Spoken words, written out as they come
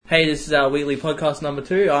Hey, this is our weekly podcast number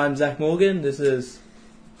 2. I'm Zach Morgan. This is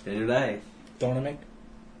Daniel Day. Dominic.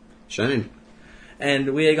 Shane.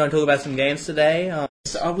 And we are going to talk about some games today.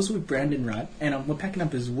 So I was with Brandon, right? And we're packing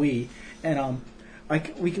up his Wii, and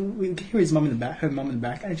we can hear his mum in the back, her mum in the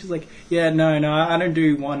back, and she's like, "Yeah, no, I don't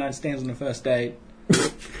do one night stands on the first date."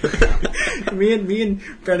 me and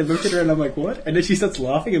Brandon looked at her, and I'm like, "What?" And then she starts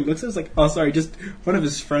laughing and looks at us like, "Oh, sorry, just one of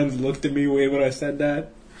his friends looked at me weird when I said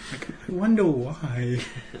that." Like, I wonder why.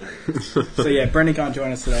 So yeah, Brandon can't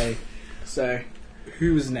join us today. So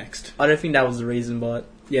who was next? I don't think that was the reason, but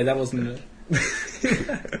Yeah, that wasn't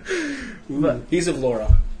it. But he's of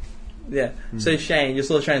Laura. yeah. So Shane, you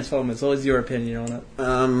saw Transformers. What was your opinion on it?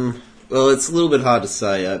 Well, it's a little bit hard to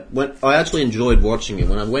say. I actually enjoyed watching it.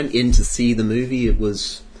 When I went in to see the movie,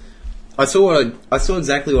 I saw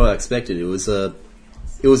exactly what I expected. It was a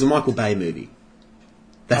Michael Bay movie.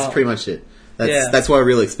 That's pretty much it. That's what I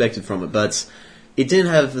really expected from it. But it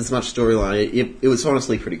didn't have as much storyline. It was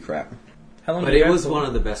honestly pretty crap. How long? But it was one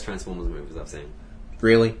of the best Transformers movies I've seen.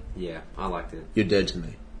 Really? Yeah, I liked it. You're dead to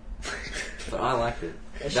me. But I liked it.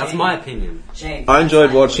 That's my opinion. Shane, I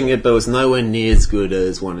enjoyed watching it, but it was nowhere near as good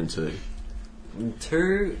as 1 and 2.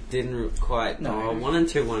 2 didn't quite. No. 1 and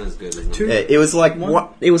 2 weren't as good as 2 number. Yeah, it was like One-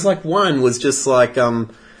 it was like 1 was just like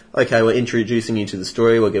okay, we're introducing you to the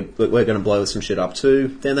story. We're going to blow some shit up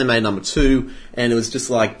too. Then they made number 2, and it was just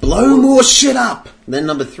like blow more shit up. And then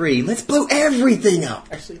number 3, let's blow everything up.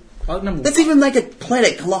 Actually, I like number Let's even make a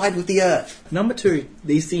planet collide with the Earth. Number 2,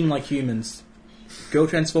 these seem like humans. Girl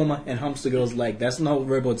Transformer and humps the girl's leg. That's not what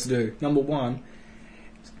robots do. Number 1,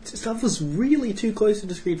 stuff was really too close to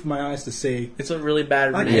the screen for my eyes to see. It's a really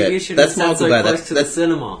bad. I- review. Yeah, You should that's have sat Michael so Bay. close to the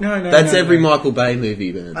cinema. No, That's every no. Michael Bay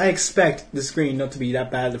movie, man. I expect the screen not to be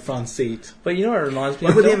that bad at the front seat. But you know what it reminds me Why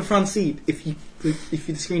of? would they have a front seat if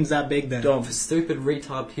the screen's that big then? Dom, For stupid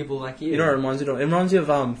retard people like you. you know what it reminds me of? It reminds me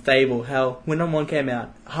of Fable, how when number 1 came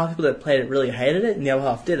out, half the people that played it really hated it, and the other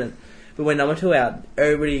half didn't. But when number 2 out,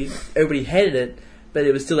 everybody hated it, but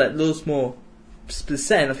it was still that little small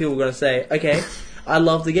percent of people were going to say, okay, I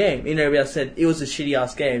love the game. And everybody else said, it was a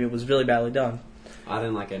shitty-ass game, it was really badly done. I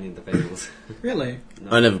didn't like any of the Fables. Really?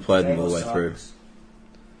 No. I never played them all the way Fable through. sucks.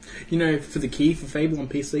 You know, for the key for Fable on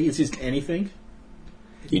PC, it's just anything,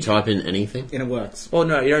 You type in anything. and it works. Well,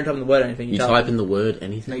 no, you don't type in the word or anything. You type in the word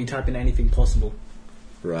anything. No, you type in anything possible.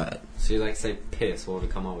 Right. So you like say piss, what would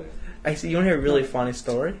it come up with? Actually, you want to hear a really funny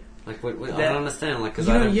story? Like, I That- don't understand, like, because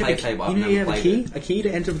You I know, don't you play have a key, Fable, I've you know you never have a played key? A key to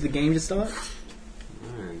enter the game to start?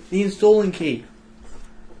 it. The installing key.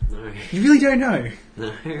 No. You really don't know.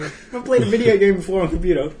 No. I've played a video game before on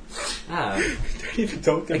computer. Ah, Don't even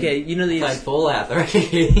talk to me. Okay, you know the played Fallout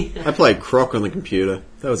 3. I played Croc on the computer.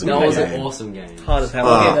 That was a That great was game. an awesome game. hard as hell.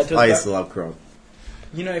 Okay, Oh, that took I that- used to love Croc.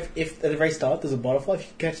 You know, if at the very start there's a butterfly, if you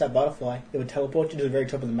catch that butterfly, it would teleport you to the very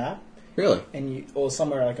top of the map, Really? or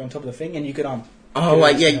somewhere like on top of the thing, and you could Oh, get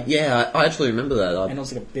like it, yeah. I actually remember that. and it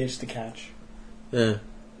was like a bitch to catch. Yeah.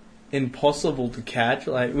 Impossible to catch.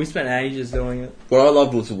 Like, we spent ages doing it. What I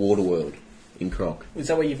loved was the Waterworld in Croc. Is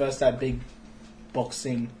that where you first that big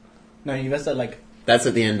boxing? No, you first that like. That's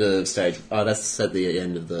at the end of stage. Oh, that's at the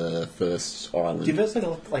end of the first island. Do you first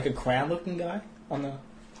like a crown looking guy on the?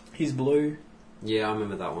 He's blue. Yeah, I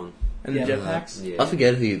remember that one. And Yeah. the jetpacks. Yeah. I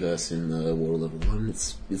forget who you versed in the Water Level 1.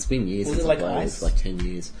 It's been years Was since it like I played. ice? It's like 10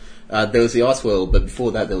 years. There was the Ice World, but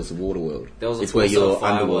before that there was the Water World. There was it's where also you're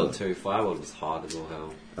Fireworld underwater. too. Fireworld was hard as all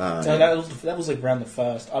hell. So that was like around the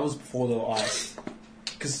first. I was before the ice,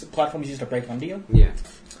 because platforms used to break under you. Yeah.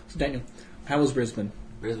 So Daniel, how was Brisbane?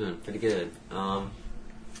 Brisbane, pretty good. Got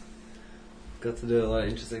to do a lot of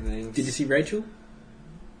interesting things. Did you see Rachel?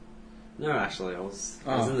 No, actually, I was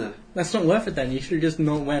Oh. in the. That's not worth it then. You should have just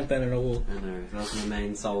not went then at all. I know, that was my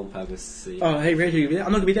main sole purpose to see. Oh, hey Rachel,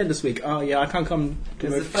 I'm not gonna be dead this week. Oh yeah, I can't come to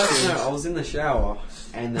Because work. the first no, I was in the shower,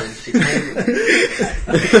 and then she came.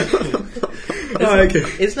 Oh, okay.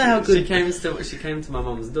 Isn't that how she good... came to my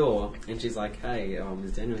mum's door, and she's like, "Hey,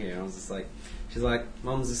 is Daniel here?" And I was just like, she's like,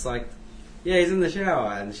 "Mum's just like, yeah, he's in the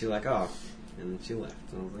shower," and she's like, "Oh," and then she left,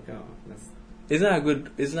 and I was like, "Oh, that's." Isn't that good?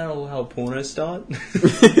 Isn't that how pornos start?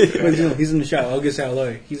 He's in the shower. I'll go say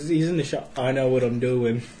hello. He's in the shower. I know what I'm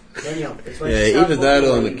doing. Daniel, it's when Yeah, you start either that or a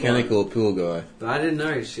talking about mechanical pool guy. But I didn't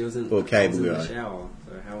know she wasn't. Or cable I was in guy. the shower,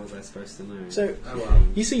 so how was I supposed to know? So, oh well.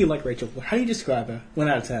 you say you like Rachel. How do you describe her? 1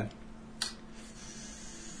 out of 10.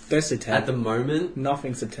 That's a 10. At the moment,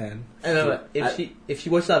 Nothing's a 10. And if she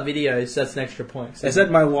watched that video, so that's an extra point. So I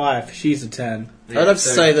said my wife. She's a 10. I'd have to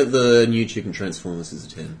say that the new chicken Transformers is a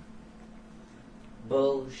 10.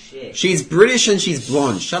 bullshit. She's British and she's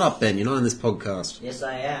blonde. Shut up, Ben. You're not in this podcast. Yes,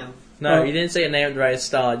 I am. No, Oh. you didn't say your name at the right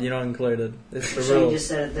start. You're not included. It's the Shane rule. just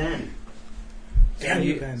said it then. Damn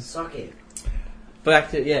you, Ben. Suck it.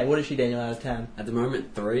 Back to what is she, Daniel, out of 10? At the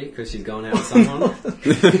moment, 3 because she's going out with someone.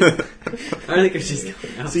 Only because she's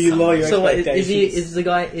going out. So you with lower someone. your So what, expectations. is the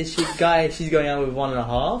guy she's going out with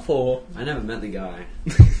 1.5 or? I never met the guy.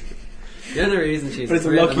 The only reason she's But it's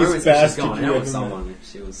the 3 at the moment luckiest is because she's bastard going you out ever with someone.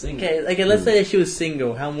 If she was single, Okay, let's say that she was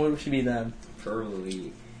single. How much would she be then?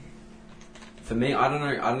 probably. For me, I don't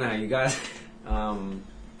know how you guys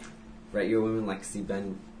rate your women. Like, see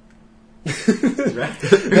Ben. Who's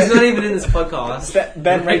not even in this podcast.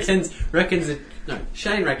 Ben rates- reckons it. No,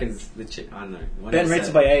 Shane reckons the chick. I don't know. What Ben he rates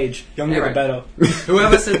said. it by age. Younger Yeah, the better.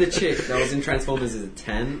 Whoever said the chick that was in Transformers is a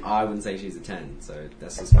 10, I wouldn't say she's a 10. So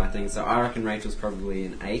that's just my thing. So I reckon Rachel's probably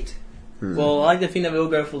an 8. Well, I like to think that we all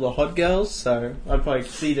go for the hot girls, so I'd probably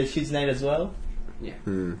see that she's an 8 as well. Yeah.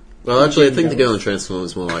 Well, actually, I think the girl in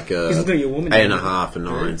Transformers is more like He's looking at your woman. 8.5 and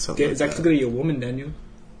 9, something. It's like actually that. good at your woman, Daniel.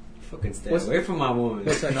 Fucking stay What's- away from my woman.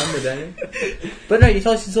 What's her number, Daniel? But no, you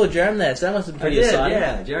told us you saw Jerem there, so that must have been I pretty did, exciting.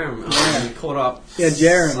 yeah. Jerem, we caught up Yeah,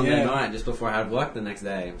 Jerem, Sunday yeah. night just before I had work the next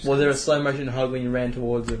day. Was there a slow motion hug when you ran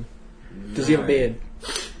towards him? Does he have a beard?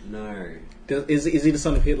 No. Is he the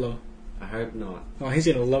son of Hitler? I hope not. Oh, he's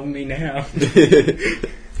gonna love me now.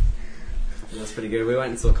 That's pretty good. We went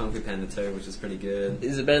and saw Kung Fu Panda 2, which is pretty good.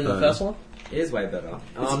 Is it better than the first one? It is way better.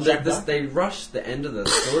 it Jack Black? They rushed the end of the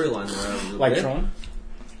storyline there a little Like bit. Tron?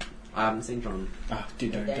 I haven't seen Tron. Ah,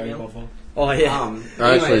 dude, don't Daniel? bother. Oh yeah.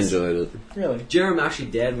 I actually anyways, enjoyed it. Really? Jerem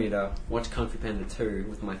actually dared me to watch Kung Fu Panda 2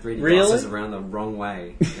 with my 3D Really? glasses around the wrong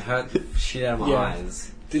way. It hurt the shit out of my Yeah.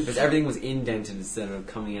 eyes. Because everything was indented instead of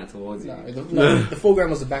coming out towards you. No, the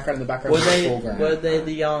foreground was the background, and the background were was the they foreground.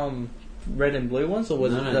 the red and blue ones, or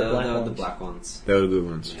was it the black they were ones? the black ones. They were the good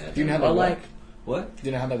ones. Yeah, Do you know how I they like. work? What? Do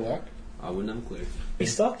you know how they work? I wouldn't have a clue. He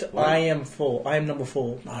sucked. What? I am number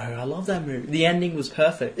 4. No, I love that movie. The ending was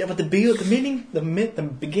perfect. Yeah, but the beginning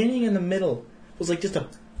and the middle was like just a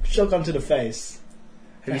shotgun to the face.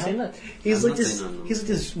 Have you How- seen that? He's I've like not this. seen that, no. He's like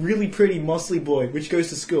this really pretty, muscly boy, which goes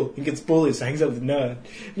to school and gets bullied, so hangs out with the nerd.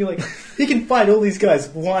 And you're like, he can fight all these guys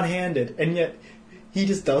one-handed, and yet he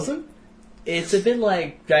just doesn't. It's a bit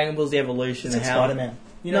like Dragon Ball Z Evolution. It's like how Spider-Man.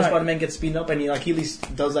 You know, No. Spider-Man gets beaten up, and he at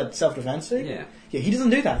least does that self-defense thing. Yeah. Yeah, he doesn't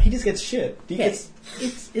do that. He just gets shit. He Yeah, gets.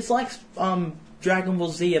 it's like Dragon Ball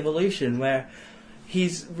Z Evolution, where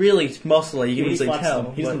he's really muscly. You can He easily fights tell.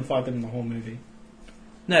 them. He but- doesn't fight them in the whole movie.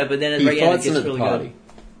 no, but then at He the very end it fights them gets at the really party. good.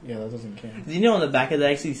 Yeah, that doesn't count. Do you know on the back of it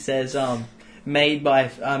actually says made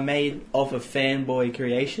off of fanboy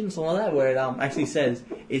creation, something like that, where it actually says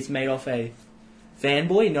it's made off a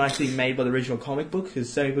fanboy, not actually made by the original comic book,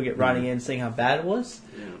 because so many people get writing in saying how bad it was.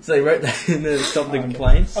 Yeah. So they wrote that in to stop the Okay.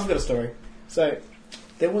 complaints. I've got a story. So,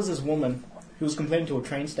 there was this woman who was complaining to a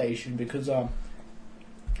train station because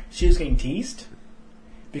she was getting teased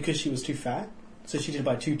because she was too fat. So she did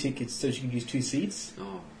buy 2 tickets so she could use 2 seats.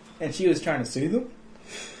 Oh. And she was trying to sue them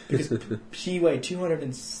because she weighed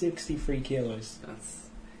 263 kilos. That's.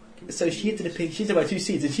 So she had to buy 2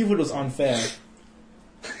 seats and she thought it was unfair.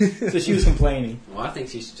 So she was complaining. Well, I think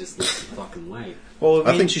she should just lose the fucking weight. Well,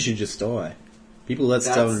 I think she should just die. People, let's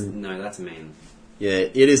tell them. No, that's mean. Yeah,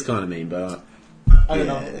 it is kind of mean, but I don't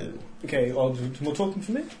yeah. know. Okay, I'll do some more talking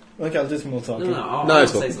for me? Okay, I'll do some more No, talking. no, I'll No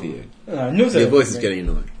say talking for something. you. No, Your voice is getting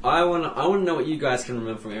annoying. I want to know what you guys can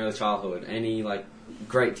remember from early childhood. Any like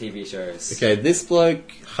great TV shows. Okay, this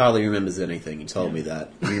bloke hardly remembers anything. He told me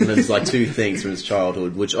that. He remembers like 2 things from his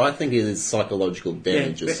childhood, which I think is psychological Yeah,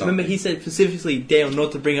 damage or but something. remember he said specifically, Dale,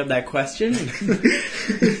 not to bring up that question.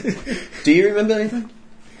 Do you remember anything?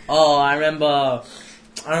 Oh, I remember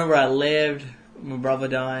I lived, my brother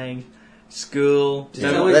dying, school. Just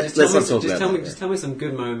No, tell me, let's not talk just about tell me, that. just tell me some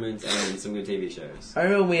good moments and some good TV shows. I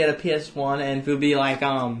remember we had a PS1 and it would be like,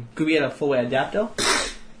 could we get a 4-way adapter?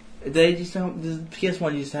 They just don't, the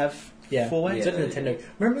PS1 used to have Yeah, 4-way? it's like Nintendo.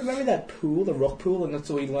 Remember that pool, the rock pool, and that's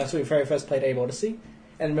where we very first played Abe Odyssey.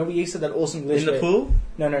 And remember, you used to have that awesome glitch In the where- pool?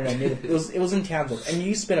 No, it was in Townsville, and you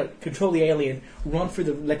used to control the alien, run through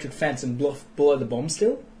the electric fence, and blow the bomb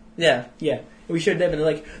still. Yeah. Yeah, and we showed them, and they're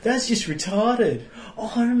like, "That's just retarded."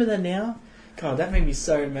 Oh, I remember that now. God, that made me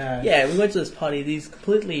so mad. Yeah, we went to this party, these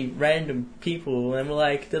completely random people, and they're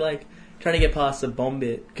like trying to get past the bomb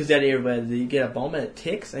bit, because the idea where you get a bomb and it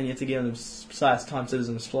ticks, and you have to get on the precise time so it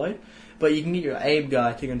doesn't explode. But you can get your Abe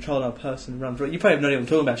guy to control a person and run through it. You probably have no idea what I'm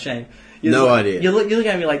talking about, Shane. No idea. You look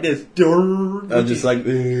at me like this. I'm just like...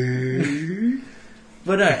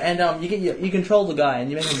 But no, and you control the guy and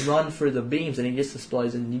you make him run through the beams and he just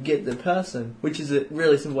explodes and you get the person, which is a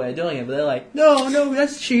really simple way of doing it. But they're like, no,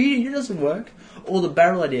 that's cheating. It doesn't work. Or the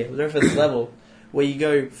barrel idea, the very first level, where you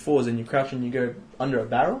go forwards and you crouch and you go under a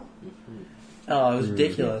barrel. Oh, it was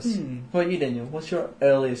ridiculous. What about you, Daniel? What's your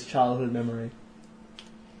earliest childhood memory?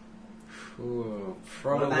 Ooh,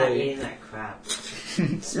 What about probably. eating that crap?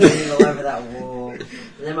 Spitting all over that wall. And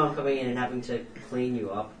then mum coming in and having to clean you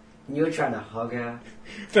up. And you're trying to hug her.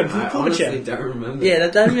 But I pull the chair. honestly don't remember. Yeah,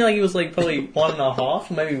 that mean like he was like probably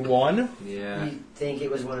 1.5, maybe 1. Yeah. You think it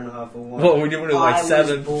was 1.5 or 1? Well, when you were like I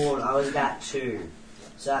 7. was born, I was about 2.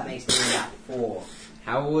 So that makes me about 4.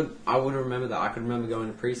 How would I would remember that? I could remember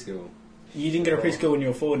going to preschool. You didn't go to preschool when you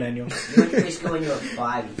were 4, Daniel. You went to preschool when you were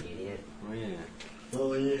 5, you idiot. Oh yeah.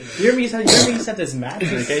 Oh yeah. You remember you used to have this mat?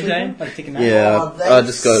 Okay, Shane? Like take a nap? Yeah, Oh, they I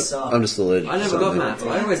just got. suck. I'm just allergic. I to never got something. mats.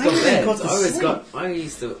 I always I got never beds. got to I always sleep. got. I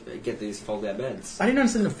used to get these fold-out beds. I didn't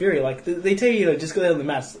understand the theory. Like they tell you, like, just go there on the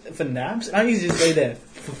mats for naps, and I used to just lay there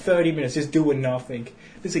for 30 minutes, just doing nothing.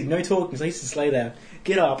 It's like no talking. So I used to just lay there,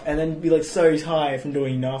 get up, and then be like so tired from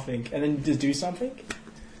doing nothing, and then just do something.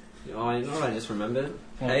 Oh, you know what I just remembered?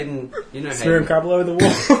 What? Hayden, you know Smear and Hayden. crap all over the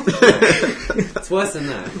wall. It's worse than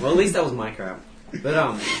that. Well, at least that was my crap.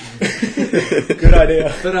 But Good idea.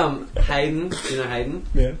 Hayden, you know Hayden?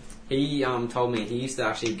 Yeah. He told me he used to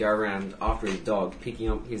actually go around after his dog, picking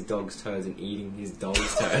up his dog's toes and eating his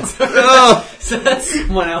dog's toes. Oh, So that's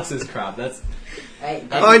someone else's crap. That's Hey,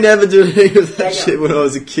 I never did any of that Daniel. shit when I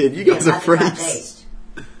was a kid. You guys are how'd the crap freaks. taste?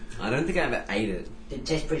 I don't think I ever ate it. Did it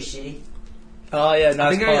taste pretty shitty? Oh yeah,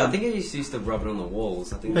 nice I fun. think I used to rub it on the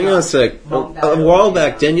walls. I think. Hang on a sec. A while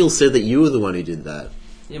back, Daniel said that you were the one who did that.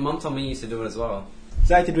 Yeah, Mum told me you used to do it as well.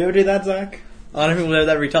 Zach, did we ever do that, Zach? I don't think we'll have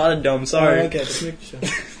that retarded dome, sorry. Oh, okay, just make sure.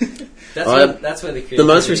 That's where the The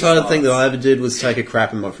most creativity retarded thing that starts. I ever did was take a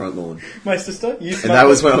crap in my front lawn. My sister used to. And that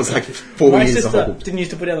was when I was like 4 My years sister old. didn't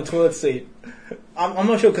used to put down the toilet seat. I'm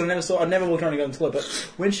not sure because I'd never walked around and go to the toilet, but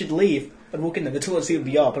when she'd leave, I'd walk in there, the toilet seat would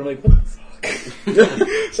be up, and I'm like, what the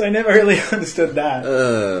fuck? So I never really understood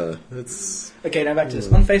that. That's... Okay, now back to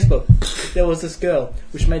this. On Facebook, there was this girl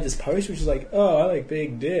which made this post, which was like, oh, I like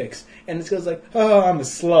big dicks. And this girl's like, oh, I'm a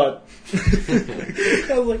slut.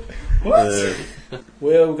 I was like, what?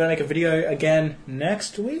 Well, we're going to make a video again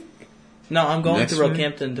next week. No, I'm going Next to week?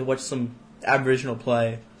 Rockhampton to watch some Aboriginal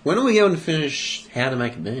play. When are we going to finish How to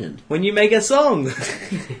Make a Band? When you make a song.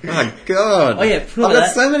 Oh, God. Oh, yeah, I've prove got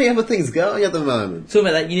that. so many other things going at the moment. Talk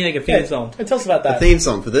about that, you need to make a theme song. Tell us about A that. theme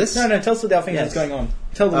song for this? No, tell us what the other thing Yes. that's going on.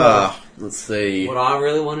 Tell the world. Let's see. What I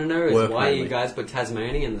really want to know is Work why only. you guys put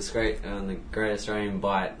Tasmania and the Great Australian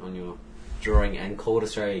Bite on your drawing and called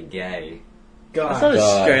Australia gay. That's not God.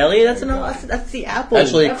 Australia, that's the apple.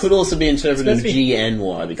 Actually, it That's- could also be interpreted It's meant to be-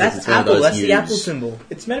 GNY because That's it's one of apple, those that's the U's. apple symbol.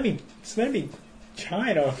 It's meant to be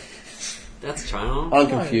China. That's China. I'm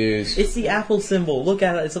confused. It's the apple symbol. Look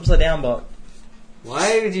at it, it's upside down, but...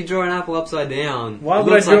 Why did you draw an apple upside down? Why it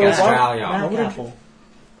would looks I like draw- Australia. why- Mac would I- apple.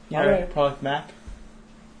 Yeah. Yeah, product Mac.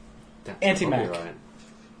 That's Anti-Mac. probably right.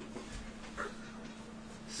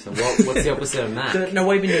 So what's the opposite of Mac? No,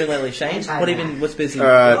 what have you been doing lately, Shane? Anti-Mac. What's busy?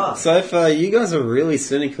 Alright, so far you guys are really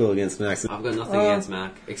cynical against Max. I've got nothing against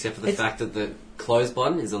Mac except for the fact that the close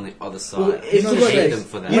button is on the other side. Well, it's I not like hate this. them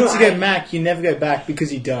for that. Once you go Mac, you never go back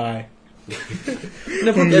because you die. No,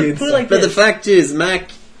 put it like But the this. fact is, Mac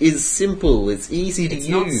is simple, it's easy to It's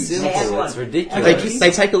not use. Hey, simple. everyone. It's ridiculous. They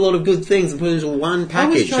take a lot of good things and put it into one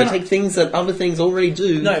package. They trying to- take things that other things already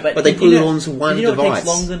do, No, but they did put you it know- onto one did you know device. It takes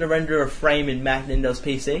longer to render a frame in Mac than it does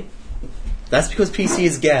PC? That's because PC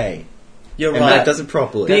is gay, You're and right. Mac does it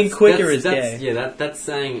properly. Being quicker is that's, gay. Yeah, that's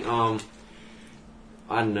saying, I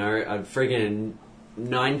don't know, a friggin'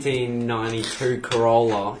 1992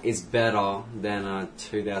 Corolla is better than a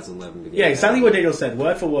 2011 video. Yeah, exactly what Daniel said,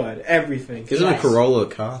 word for word, everything. Isn't a Yes. Corolla a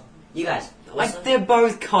car? You guys. Like, they're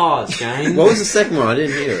both cars, Shane. What was the second one? I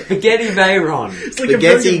didn't hear it. Spaghetti Veyron. It's like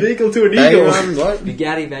Spaghetti a vehicle to an eagle. Veyron, what?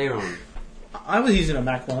 Spaghetti Veyron. I was using a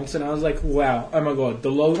Mac once and I was like, wow, oh my god, the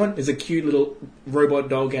low one is a cute little robot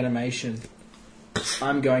dog animation.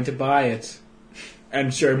 I'm going to buy it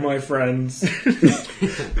and show my friends.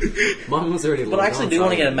 Mine was already But I actually logged do on,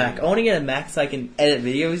 want to so get a Mac. I want to get a Mac so I can edit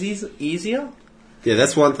videos easier. Yeah,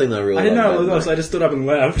 that's one thing that I really I didn't like know it about was us, Mac. I just stood up and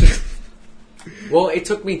left. Well, it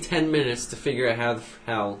took me 10 minutes to figure out how the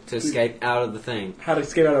hell to escape out of the thing. How to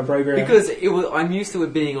escape out of a program. Because I'm used to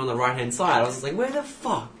it being on the right hand side. I was like, where the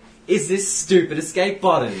fuck is this stupid escape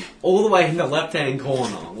button? All the way in the left hand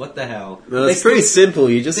corner. What the hell? No, it's They pretty still- simple.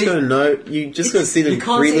 You just they- gotta know. You just gotta see the you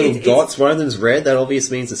can't three see little it, dots. One of them's red. That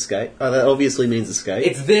obviously means escape. That obviously means escape.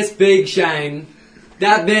 It's this big, Shane.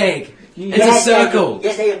 That big. It's a circle.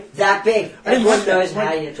 Yes, they are that big. I didn't Everyone like that. knows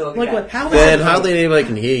how you're talking Like about. what? How is Then that? hardly anybody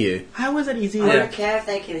can hear you. How is that easier? I Yeah. don't care if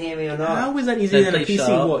they can hear me or not. How is that easier Then than a please PC?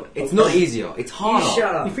 shut up. What? It's not easier. It's You harder.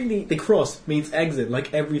 shut up. You think the cross means exit,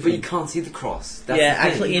 like But everything. you can't see the cross. That's Yeah, the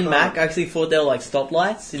thing. actually, You in can't. Mac, I actually thought they were like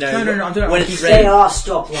stoplights. You know, No, I'm talking when about it's PC. They red. are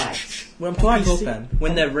stoplights. When I'm talking PC. about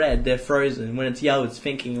when they're red, they're frozen. When it's yellow, it's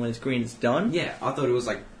thinking. When it's green, it's done. Yeah, I thought it was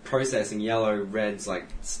like processing. Yellow, red's like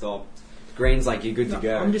stopped. Green's like you're good to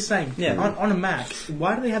go. I'm just saying. Yeah. On a Mac,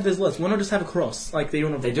 why do they have those lists? Why not just have a cross? Like they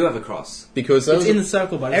don't have. They do have a cross. Because It's in the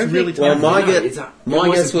circle, but it's Everything- really well, tiny. my No, guess, it's my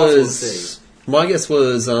almost guess impossible to was,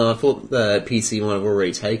 see. I thought the PC might have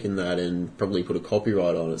already taken that and probably put a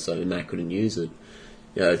copyright on it, so Mac couldn't use it.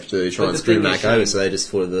 Yeah, to try But and the screw thing is, Mac over, Shane- so they just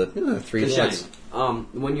thought of the three Shane, lights.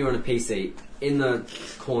 when you're on a PC, in the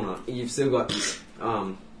corner, you've still got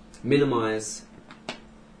minimize.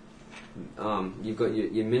 You've got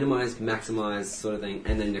your minimize, maximize sort of thing,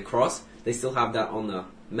 and then the cross. They still have that on the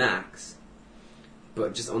Macs,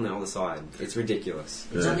 but just on the other side. It's ridiculous.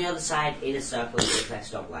 It's Yeah. on the other side in a circle with that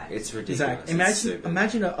stoplight. It's ridiculous. Zach, It's imagine stupid.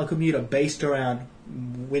 imagine a computer based around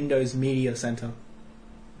Windows Media Center,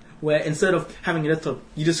 where instead of having a desktop,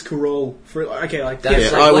 you just scroll through. Okay, like That's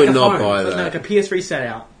PS3, Yeah, I like would a not phone. buy like a that. PS3 set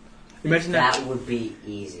out. Imagine that. That would be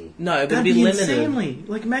easy. No, it would That'd be be limited. insanely.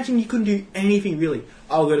 Like, imagine you couldn't do anything really.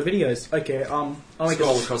 I'll go to videos. Okay, I'll make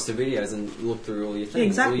Scroll a. across the videos and look through all your things, Yeah,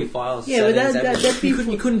 exactly. all your files. Yeah, but settings, that-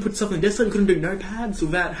 everything. You couldn't put stuff on the desktop. You couldn't do notepads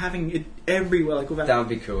without having it everywhere. Like without. That would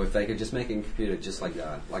be cool if they could just make a computer just like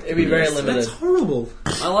that. Like It'd be very Windows. limited. That's horrible.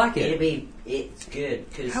 I like it. It's good.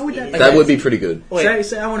 Cause How would that- it is- That would be pretty good. Wait,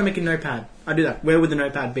 Say I want to make a notepad. I do that. Where would the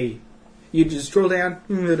notepad be? You just scroll down.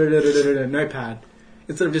 Notepad.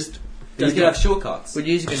 Instead of just. You could have shortcuts. would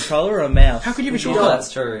you use a controller or a mouse? How could you have a Oh, shortcut?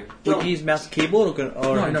 that's true. Would you use mouse and keyboard or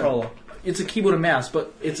a controller? It's a keyboard and mouse,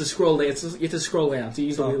 but it's a scroll. You have to scroll down, so you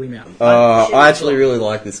use the wheelie mouse. I actually really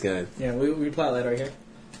like this game. Yeah, we play it later, okay?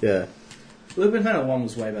 Yeah, Little Planet 1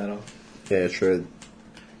 was way better. yeah, true.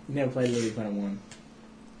 You never played Little Planet 1.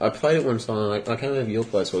 I played it one time. I came over to your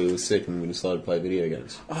place while you were sick, and we decided to play video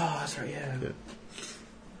games. Oh, that's right, yeah. Yeah.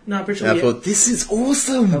 No, I'm pretty And sure I thought, this is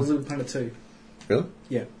awesome. that was Little Planet 2. Really?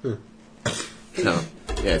 Yeah. No.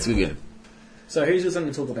 Yeah, it's a good game. So who's got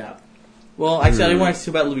something to talk about? Well, actually, I didn't want to talk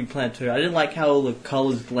about Little Big Planet 2. I didn't like how all the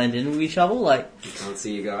colours blend in with each other. Like, You can't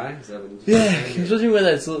see your guy. Is that what yeah, especially with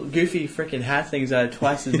those little goofy freaking hat things that are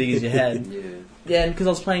twice as big as your head. Yeah. Yeah, and because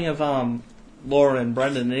I was playing with Laura and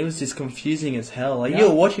Brendan, and it was just confusing as hell. Like, Yeah. you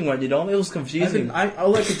were watching what you did, it was confusing. I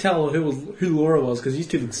could tell who Laura was because these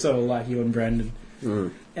two look so alike, you and Brandon.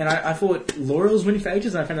 Mm. And I thought Laura was winning for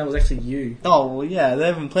ages, and I found out it was actually you. Oh, well, yeah, they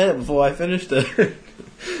haven't played it before I finished it.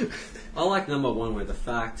 I like number one with the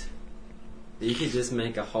fact that you could just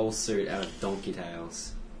make a whole suit out of donkey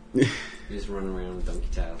tails. You just run around with donkey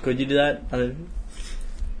tails. Could you do that? I don't.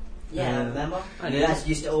 Yeah, remember? I You did. guys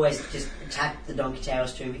used to always just tag the donkey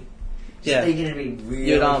tails to me. Just Yeah. thinking it'd be really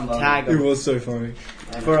You'd funny. tag It 'em. was so funny.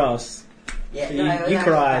 I know. For us. Yeah, You- no, it was you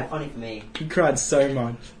actually cried. quite funny for me. He cried so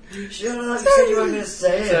much. Shut up, you said you weren't going to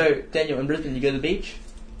say it. So, Daniel, in Brisbane, you go to the beach?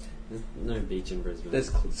 There's no beach in Brisbane.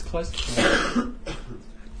 It's close.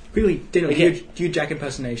 Really, Daniel, Okay. do your Jack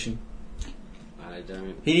impersonation. I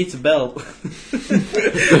don't. He needs a belt.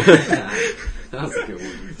 That was a good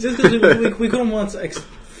one. Just because we call him once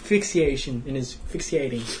asphyxiation in his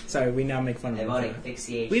fixating, so we now make fun of him. Erotic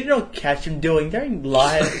asphyxiation. We did not catch him doing. Don't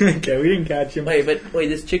lie. Okay, we didn't catch him. Wait,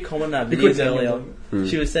 this chick commented on We videos couldn't tell earlier. him. Hmm.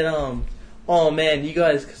 She was saying, oh man, you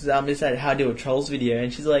guys, because I decided how to do a trolls video,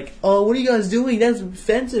 and she's like, oh, what are you guys doing? That's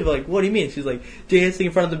offensive. Like, what do you mean? She's like, dancing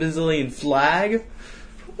in front of the Brazilian flag.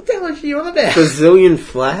 What the hell is she on about? Brazilian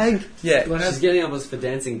flag? Yeah, She's getting up us for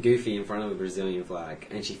dancing goofy in front of a Brazilian flag,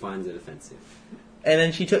 and she finds it offensive. and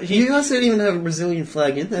then she took. You guys don't even have a Brazilian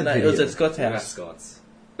flag in that No, it video. was at Scott's We're house. Scots.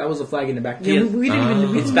 That was a flag in the back. Yeah. Yeah, we didn't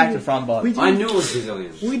even. It's back to front, but We I didn't, knew it was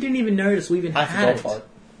Brazilian. we didn't even notice we even I had forgot it. about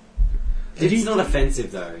it. Did It's you- not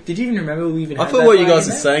offensive though. Did you even remember we even I had thought that what you flag guys in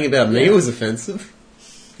were there? saying about me Yeah. was offensive.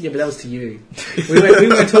 Yeah, but that was to you. we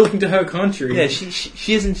were talking to her country. Yeah,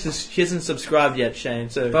 she hasn't subscribed yet, Shane.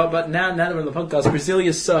 So But now that we're on the podcast,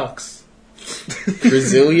 Brasilia sucks.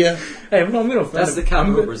 Brasilia? Hey, I'm gonna. That's the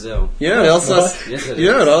capital of Brazil. You know what else What? Yes, it You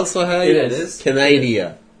know is. what else I hate? It is.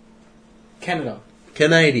 Canada. Canada.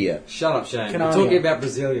 Canada. Shut up, Shane. Canada. We're talking about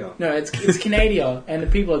Brasilia. No, it's Canada, and the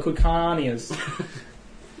people are called Canadians.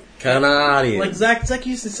 Canadian. Like Zach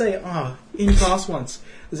used to say, in class once,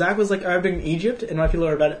 Zach was like urban Egypt, and my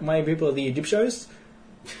people are the Egypt shows.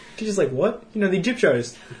 Teacher's like, what? You know, the Egypt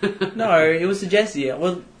shows. no, it was to Jesse.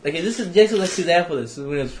 Well, okay, this is Jesse was actually there for this.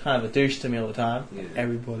 When it was kind of a douche to me all the time. Yeah.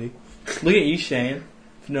 Everybody, look at you, Shane.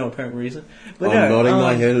 for no apparent reason. But I'm no, nodding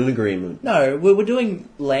my head in agreement. No, we're doing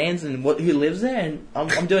lands and who lives there, and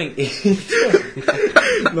I'm doing.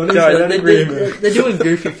 Not They're doing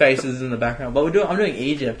goofy faces in the background, but I'm doing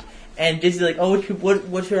Egypt, and Jesse's like, "Oh,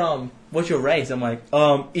 what's your race?" I'm like,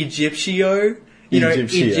 Egyptio.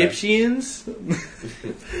 Egyptia. Egyptians.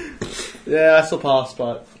 Yeah, I still passed,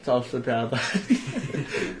 but I'm still proud of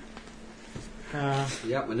that.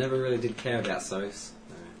 Yep, I never really did care about SOS.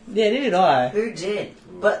 Yeah, neither did I. Who did?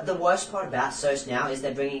 But the worst part about SOS now is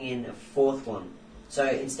they're bringing in a fourth one. So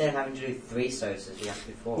instead of having to do 3 SOSs, you have to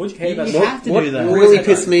do 4. What'd you hate about You that? have to What do that. really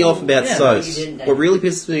pissed me off about Yeah, no, SOS? you didn't, What really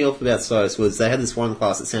pissed me off about SOS was they had this one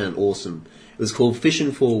class that sounded awesome. It was called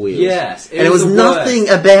Fishing 4 Wheels. Yes, and it was the nothing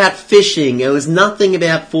worst. about fishing. It was nothing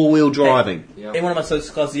about 4-wheel driving. Yep. In one of my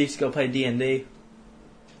social classes, you used to go play D&D. Remember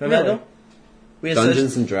Really? that, though? We had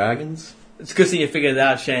Dungeons and Dragons. It's good seeing you figured it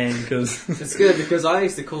out, Shane, because... It's good because I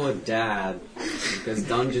used to call it Dad because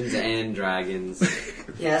Dungeons and Dragons.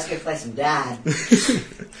 Yeah, let's go play some Dad.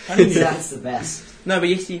 I think that's the best. No, but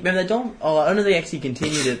you actually, remember that, Dom? Oh, I don't know if they actually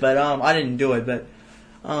continued it, but I didn't do it, but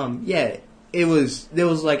yeah, it was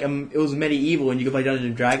medieval and you could play Dungeons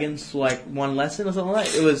and Dragons for like one lesson or something like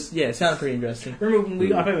that. It sounded pretty interesting. Remember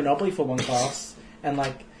when I played Monopoly for one class, and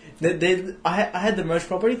like I had the most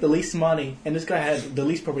property, the least money, and this guy had the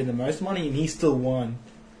least property, the most money, and he still won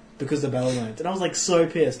because the bell went. And I was like so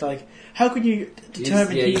pissed. Like, how could you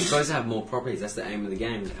determine? You're supposed to have more properties. That's the aim of the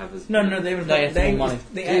game to have as No, they have more money.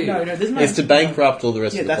 No, there's no. It's to bankrupt all the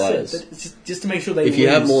rest of the that's players. it. It's just to make sure they. If you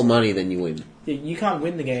lose. have more money, then you win. Yeah, you can't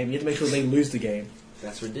win the game. You have to make sure they lose the game.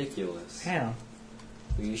 That's ridiculous. How?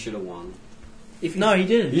 You should have won. If No, he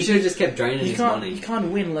didn't. You should have just kept draining you his can't. money. You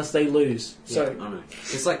can't win unless they lose. Yeah, So I know.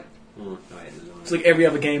 It's like. Oh, wait, no, it's like every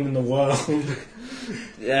other game in the world.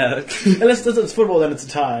 Yeah. Unless it's football, then it's a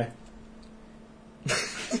tie.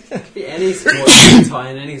 any sport, you can tie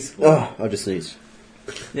in any sport. Oh, I just sneezed.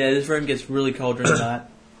 Yeah, this room gets really cold during the night.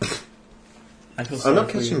 I feel I'm sorry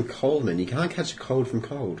not for you. catching cold, man. You can't catch a cold from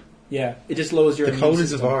cold. Yeah, it just lowers your. The immune cold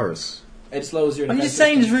is a system. virus. It just lowers your. I'm defense just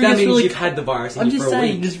saying this system. room That gets means really you've had the virus in I'm you just for a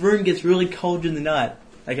saying week. this room gets really cold during the night.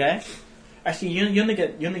 Okay? Actually, you only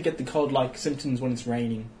get the cold like symptoms when it's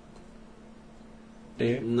raining. Do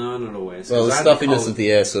you? No, not always. Well, the 'Cause I had stuffiness cold- of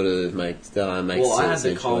the air sort of makes Well, I had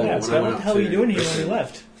sense. the cold. Yeah. when So I what went the up hell are you to- doing here when you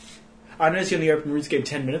left? I noticed you only opened RuneScape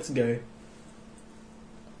 10 minutes ago.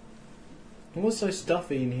 What was so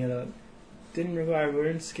stuffy in here that didn't require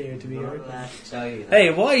RuneScape to be I'm not open? allowed to tell you that.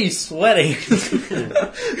 Hey, why are you sweating?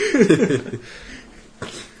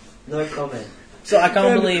 No comment. So I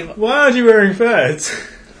can't believe... Why aren't you wearing furs?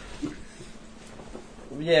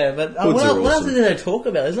 Yeah, but Hoods what are else awesome. is there to talk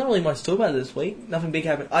about? There's not really much to talk about this week. Nothing big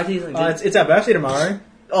happened. It's our birthday tomorrow.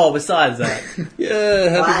 Oh, besides that. Yeah, Well,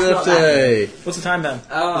 happy that's not birthday! What's the time then?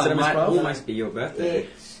 Oh, Is it it a might miss almost be your birthday.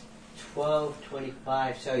 It's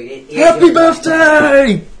 12:25, so it is Happy your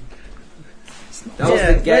birthday! That was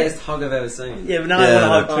Yeah, the gayest hug I've ever seen. Yeah, but now Yeah, I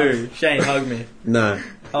want to hug too. Shane, hug me. No,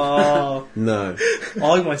 Oh, no.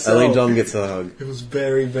 I'll hug myself. Only Dom gets a hug. It was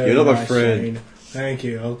very, very You're not my nice, friend. Shane. Thank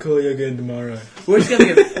you. I'll call you again tomorrow. We're just gonna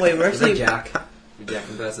get... Wait, we're Was that actually... Jack? Your Jack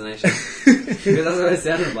impersonation? Because that's what it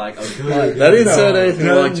sounded like. I was good. That didn't sound anything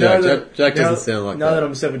like Jack. Jack now- doesn't sound like Now that that.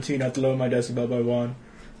 I'm 17, I have to lower my decibel by 1.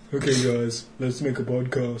 Okay, guys, let's make a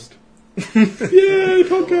podcast. Yay,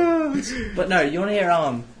 podcast! But no, you want to hear,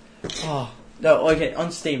 Oh, no, okay,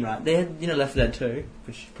 on Steam, right? They had, Left 4 Dead 2,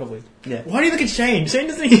 which probably... Yeah. Why do you look at Shane? Shane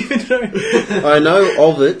doesn't even know. I know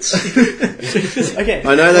of it. Okay.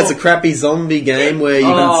 I know that's a crappy zombie game where you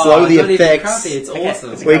can Oh, slow the it's not even effects. crappy, it's Okay,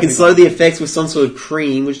 awesome. it's Where you can slow the effects with some sort of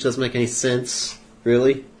cream, which doesn't make any sense,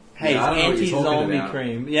 really. Hey, Yeah, I don't know what it's you're talking anti-zombie about.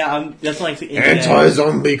 cream. Yeah, that's like the in the game.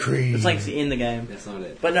 Anti-zombie cream. It's like in the game. That's not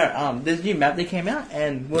it. But no, there's a new map that came out,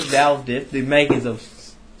 and what Valve did, the makers of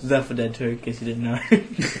Left 4 Dead 2, in case you didn't know,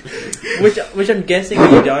 which I'm guessing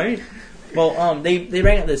you don't. Well, they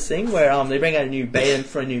bring out this thing where they bring out a new beta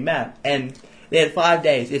for a new map, and they had 5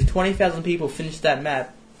 days. If 20,000 people finished that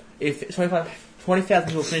map, if 20,000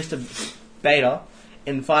 people finished the beta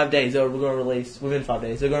in 5 days, they're going to release within 5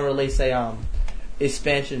 days. They're going to release a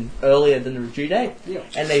expansion earlier than the due date, Yeah.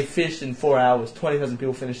 and they finished in 4 hours. 20,000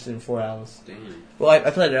 people finished it in 4 hours. Damn. Well, I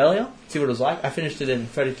played it earlier, see what it was like. I finished it in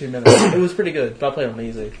 32 minutes. It was pretty good, but I played it on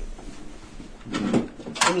easy.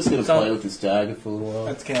 I'm just going to So- play with this dagger for a little while.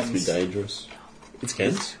 That's It's be Ken's. dangerous. It's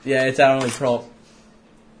Kent's? Yeah, it's our only prop.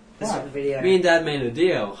 This video. Me and Dad made a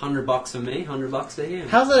deal. $100 for me, $100 for him.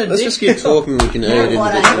 How's that a Let's dick? just keep talking, we can You edit know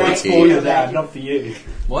what, individual I ones For agree. here. your dad, not for you.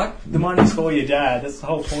 What? The money's for your dad. That's the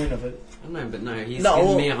whole point of it. I don't know, but no, he's No, given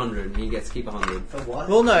well- me 100 and he gets to keep 100. For what?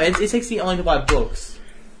 Well, no, it's actually only to buy books,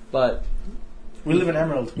 but We live in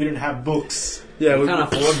Emerald. We don't have books. Yeah, We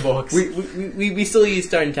can't afford books. we still use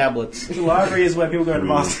stone tablets. The library is where people go to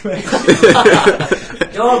masturbate.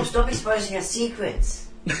 Dom, stop exposing our secrets.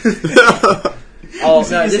 Oh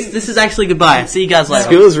no, this is actually goodbye. See you guys later.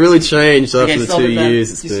 Skills really changed after Okay, the stop 2 it, man.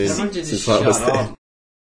 years it's been Everyone just since I was shut there. up.